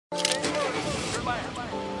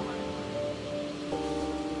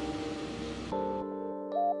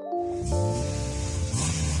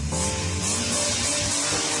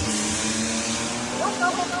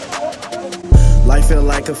feel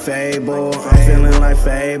like a fable, I'm feeling like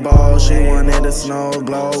Fable. She wanted a snow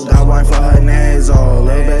globe, got white for her nasal.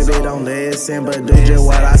 Little baby don't listen, but do just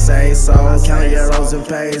what I say so. Count euros and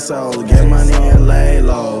pesos, get money and lay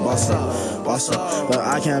low. Boss up, but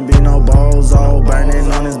I can't be no bozo. Burning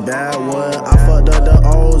on this bad wood, I fucked up the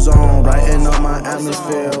ozone. Brighten up my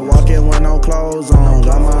atmosphere, walking with no clothes on.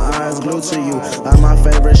 Got my eyes glued to you, like my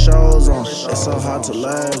favorite shows on. It's so hard to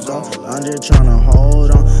let go, I'm just tryna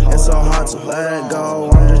hold on. It's so hard to let go,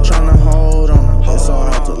 I'm just tryna hold on. It's so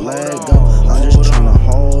hard to let go, I'm just tryna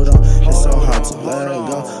hold on. It's so hard to let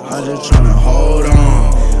go, I'm just tryna hold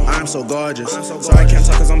on. I'm so gorgeous, so I can't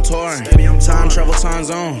talk cause I'm touring. Time travel, time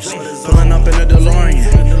zones, pulling up in the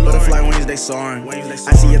DeLorean. Butterfly wings, they soaring. I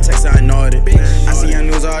see your text, I ignored it. I see your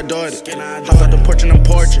news, I adored it. Hopped out the porch in them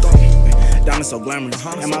porches. Diamonds so glamorous,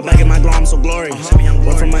 and my back and my glow, I'm so glorious.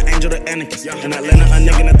 Went from an angel to Anakin, in Atlanta, a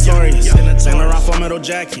nigga notorious. Sail around for metal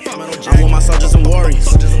jacket, I'm with my soldiers and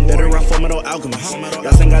warriors. Better run for metal alchemists,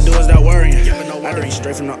 y'all think I do is that worrying. I drink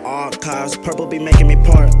straight from the archives, purple be making me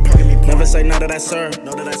part. Never say no to that sir,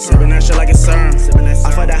 sippin' that shit like it's CERN.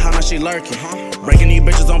 I fight that how now she lurking, breaking these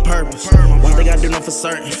bitches on purpose. One thing I do know for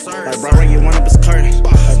certain, like bro, you one up his curtain.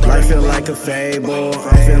 Life feel like a fable,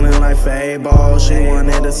 I'm feeling like Fable. She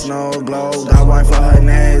wanted a snow globe, got white for her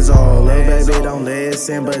nasal. Little baby don't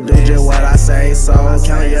listen, but do just what I say so.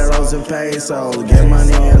 Count euros and pesos, get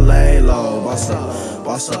money and lay low. Boss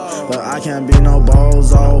up, but I can't be no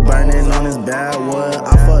bozo. Burning on this bad wood,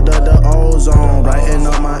 I fucked up the ozone. Brighten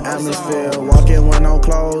up my atmosphere, walking with no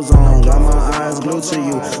clothes on. Got my eyes glued to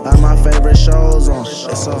you, like my favorite shows on.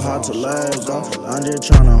 It's so hard to let go, I'm just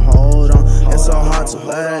tryna hold on. It's so hard to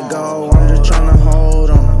let go,